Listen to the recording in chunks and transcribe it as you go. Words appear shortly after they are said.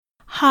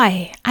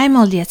Hi, I'm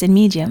LDS in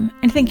Medium,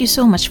 and thank you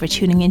so much for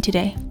tuning in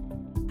today.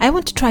 I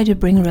want to try to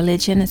bring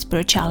religion and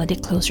spirituality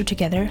closer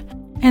together,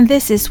 and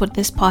this is what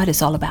this pod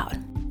is all about.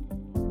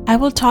 I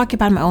will talk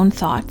about my own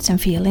thoughts and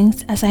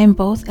feelings as I am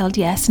both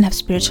LDS and have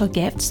spiritual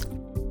gifts,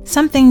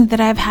 something that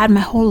I've had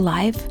my whole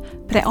life,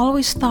 but I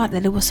always thought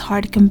that it was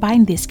hard to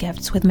combine these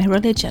gifts with my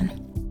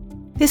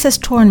religion. This has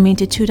torn me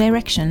into two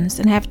directions,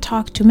 and I have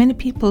talked to many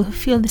people who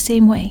feel the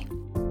same way.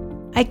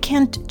 I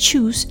can't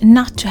choose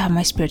not to have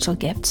my spiritual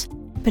gifts,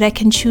 but I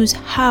can choose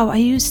how I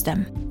use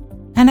them.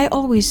 And I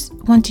always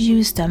want to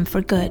use them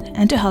for good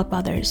and to help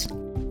others.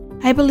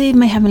 I believe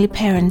my heavenly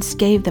parents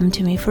gave them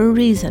to me for a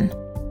reason.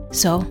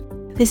 So,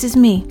 this is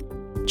me.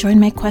 Join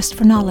my quest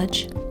for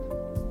knowledge.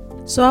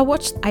 So I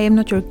watched I Am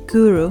Not Your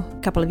Guru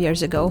a couple of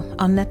years ago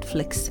on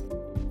Netflix.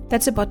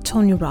 That's about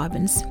Tony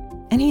Robbins,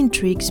 and he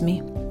intrigues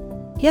me.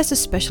 He has a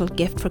special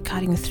gift for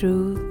cutting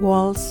through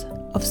walls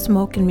of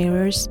smoke and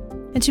mirrors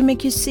and to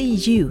make you see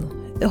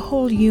you, the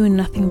whole you and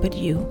nothing but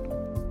you.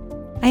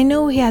 I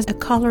know he has a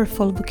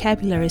colorful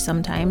vocabulary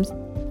sometimes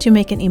to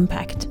make an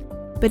impact,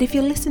 but if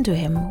you listen to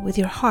him with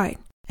your heart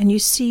and you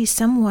see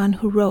someone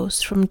who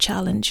rose from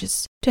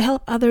challenges to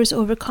help others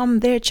overcome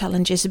their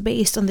challenges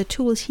based on the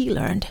tools he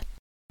learned.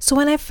 So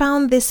when I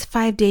found this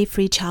 5-day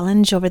free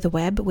challenge over the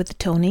web with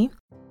Tony,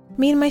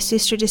 me and my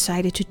sister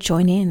decided to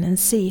join in and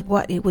see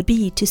what it would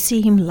be to see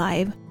him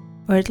live,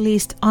 or at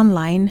least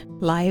online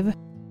live,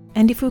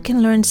 and if we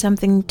can learn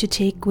something to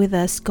take with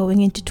us going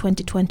into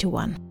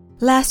 2021.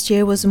 Last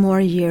year was more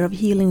a year of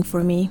healing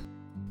for me.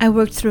 I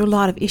worked through a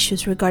lot of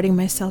issues regarding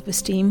my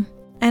self-esteem,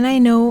 and I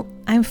know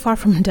I'm far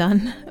from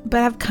done,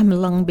 but I've come a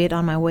long bit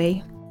on my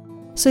way.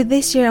 So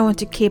this year I want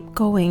to keep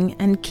going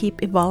and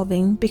keep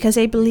evolving because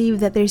I believe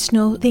that there's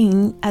no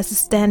thing as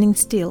standing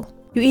still.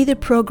 You either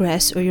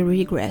progress or you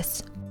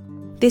regress.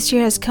 This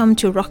year has come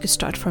to a rocky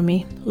start for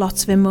me,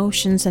 lots of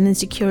emotions and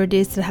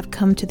insecurities that have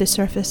come to the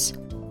surface.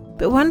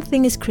 But one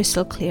thing is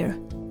crystal clear.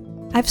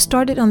 I've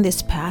started on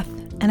this path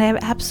and I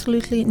have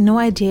absolutely no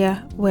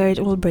idea where it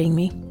will bring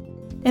me.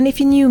 And if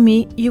you knew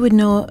me, you would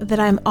know that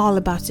I'm all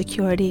about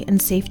security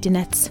and safety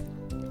nets.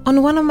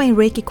 On one of my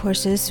Reiki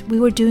courses, we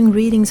were doing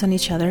readings on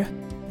each other,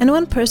 and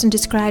one person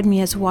described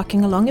me as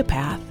walking along a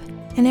path,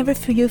 and every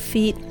few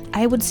feet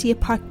I would see a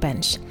park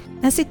bench,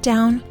 and sit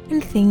down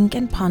and think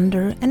and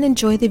ponder and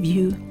enjoy the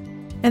view.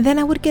 And then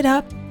I would get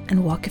up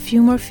and walk a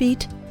few more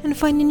feet and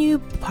find a new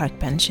park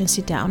bench and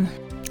sit down.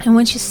 And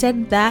when she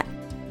said that,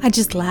 I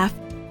just laughed.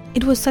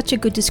 It was such a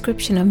good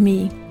description of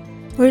me,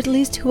 or at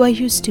least who I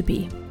used to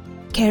be.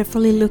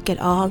 Carefully look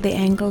at all the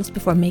angles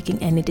before making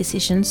any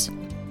decisions.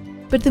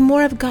 But the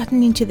more I've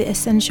gotten into the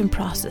ascension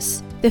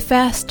process, the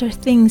faster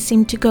things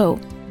seem to go,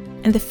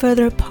 and the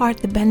further apart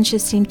the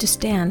benches seem to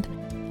stand.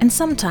 And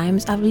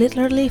sometimes I've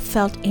literally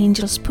felt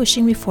angels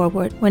pushing me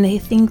forward when they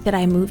think that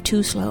I move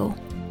too slow.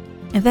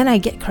 And then I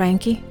get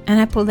cranky and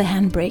I pull the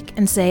handbrake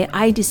and say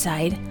I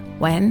decide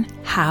when,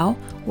 how,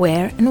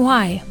 where, and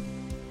why.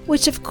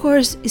 Which of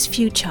course is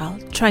futile,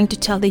 trying to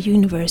tell the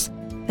universe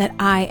that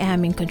I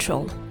am in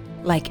control,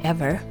 like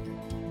ever.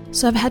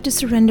 So I've had to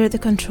surrender the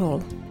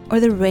control,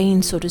 or the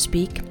reins so to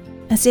speak,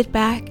 and sit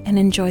back and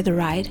enjoy the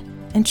ride,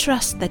 and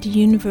trust that the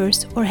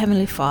universe or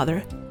Heavenly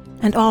Father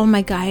and all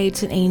my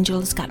guides and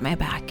angels got my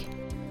back.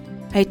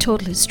 I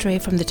totally stray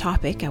from the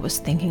topic I was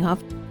thinking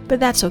of, but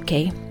that's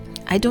okay.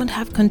 I don't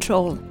have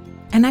control,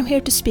 and I'm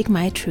here to speak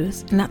my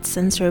truth and not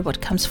censor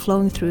what comes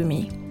flowing through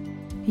me.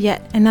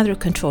 Yet another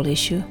control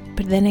issue,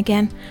 but then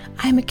again,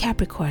 I'm a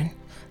Capricorn,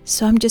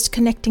 so I'm just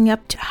connecting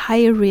up to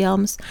higher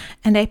realms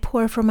and I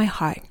pour from my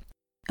heart.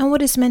 And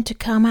what is meant to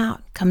come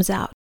out, comes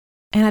out,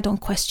 and I don't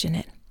question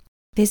it.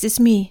 This is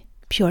me,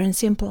 pure and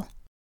simple.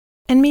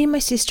 And me and my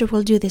sister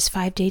will do this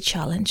 5-day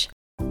challenge,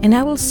 and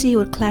I will see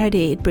what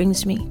clarity it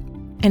brings me.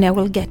 And I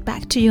will get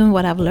back to you on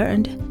what I've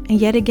learned. And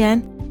yet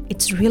again,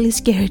 it's really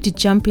scary to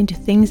jump into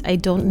things I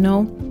don't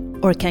know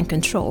or can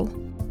control.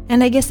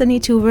 And I guess I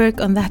need to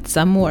work on that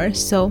some more.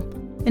 So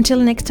until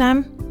next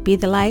time, be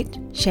the light,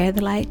 share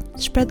the light,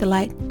 spread the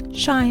light,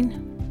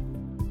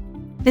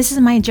 shine. This is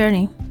my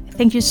journey.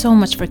 Thank you so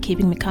much for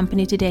keeping me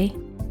company today.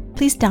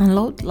 Please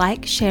download,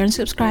 like, share, and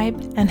subscribe,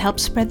 and help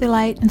spread the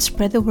light and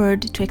spread the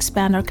word to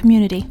expand our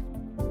community.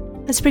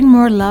 Let's bring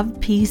more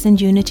love, peace, and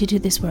unity to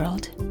this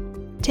world.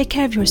 Take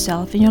care of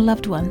yourself and your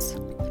loved ones.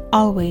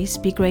 Always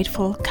be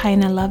grateful,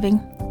 kind, and loving.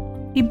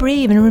 Be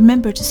brave and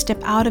remember to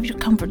step out of your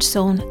comfort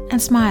zone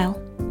and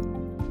smile.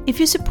 If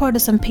you support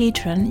us on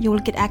Patreon, you will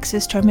get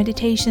access to our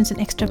meditations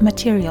and extra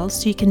materials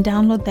so you can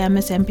download them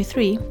as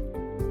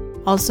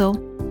MP3. Also,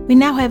 we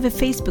now have a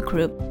Facebook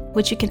group,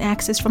 which you can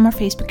access from our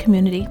Facebook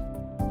community.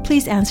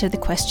 Please answer the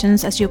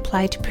questions as you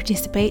apply to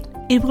participate.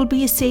 It will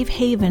be a safe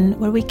haven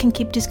where we can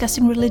keep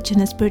discussing religion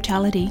and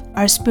spirituality,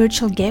 our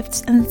spiritual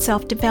gifts, and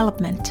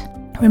self-development.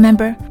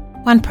 Remember,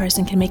 one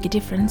person can make a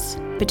difference,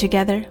 but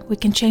together we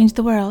can change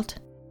the world.